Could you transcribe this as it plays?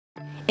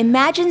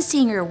Imagine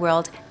seeing your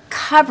world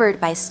covered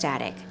by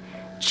static,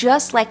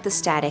 just like the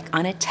static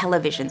on a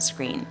television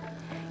screen.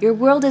 Your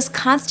world is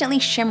constantly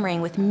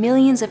shimmering with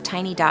millions of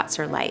tiny dots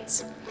or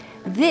lights.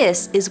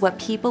 This is what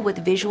people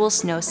with visual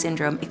snow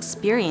syndrome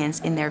experience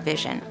in their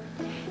vision.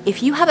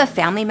 If you have a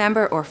family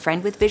member or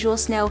friend with visual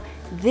snow,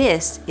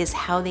 this is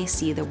how they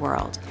see the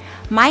world.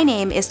 My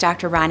name is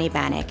Dr. Rani,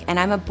 and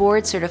I'm a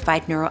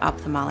board-certified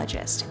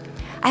neuro-ophthalmologist.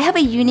 I have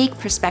a unique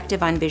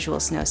perspective on visual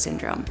snow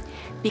syndrome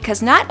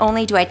because not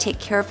only do I take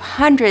care of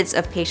hundreds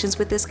of patients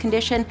with this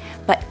condition,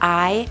 but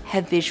I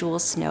have visual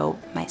snow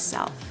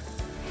myself.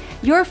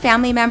 Your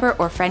family member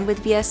or friend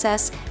with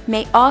VSS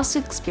may also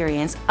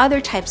experience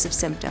other types of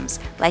symptoms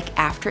like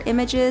after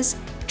images,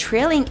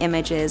 trailing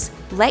images,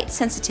 light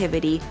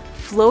sensitivity,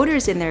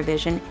 floaters in their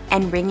vision,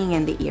 and ringing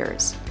in the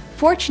ears.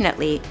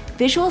 Fortunately,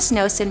 visual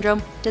snow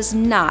syndrome does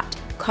not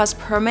cause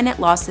permanent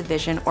loss of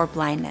vision or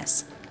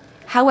blindness.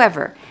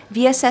 However,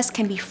 VSS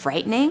can be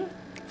frightening,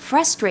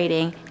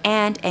 frustrating,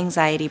 and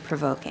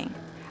anxiety-provoking.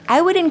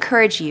 I would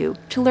encourage you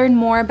to learn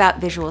more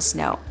about visual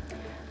snow.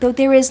 Though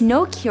there is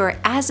no cure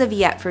as of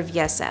yet for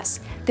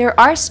VSS, there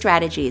are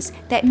strategies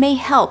that may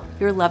help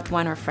your loved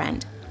one or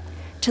friend.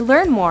 To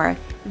learn more,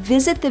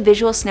 visit the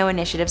Visual Snow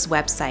Initiative's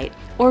website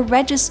or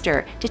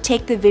register to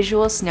take the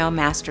Visual Snow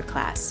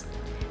Masterclass.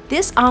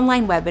 This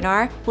online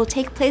webinar will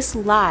take place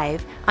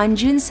live on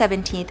June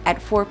 17th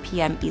at 4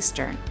 p.m.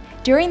 Eastern.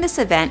 During this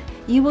event,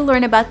 you will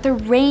learn about the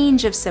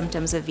range of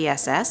symptoms of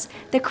VSS,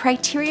 the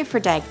criteria for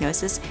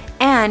diagnosis,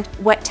 and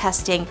what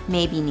testing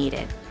may be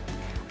needed.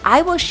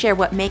 I will share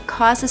what may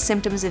cause the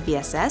symptoms of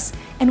VSS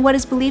and what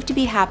is believed to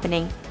be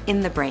happening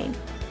in the brain.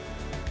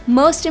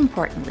 Most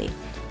importantly,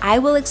 I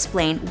will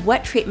explain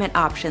what treatment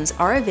options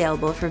are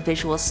available for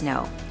visual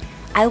snow.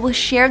 I will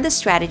share the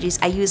strategies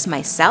I use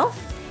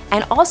myself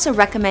and also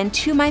recommend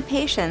to my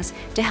patients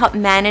to help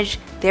manage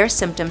their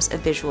symptoms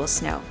of visual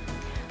snow.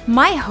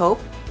 My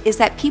hope is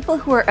that people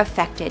who are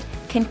affected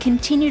can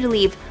continue to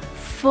live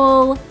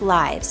full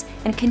lives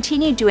and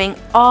continue doing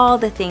all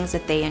the things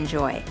that they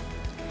enjoy.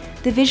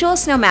 The Visual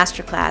Snow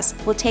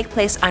Masterclass will take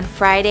place on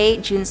Friday,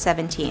 June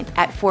 17th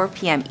at 4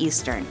 p.m.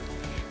 Eastern.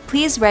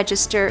 Please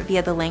register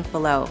via the link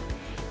below.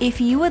 If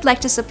you would like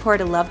to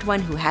support a loved one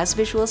who has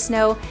visual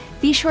snow,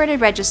 be sure to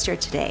register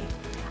today.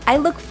 I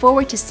look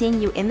forward to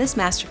seeing you in this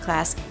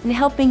masterclass and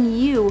helping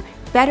you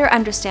better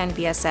understand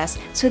VSS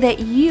so that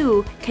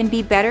you can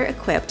be better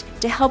equipped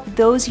to help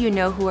those you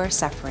know who are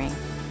suffering.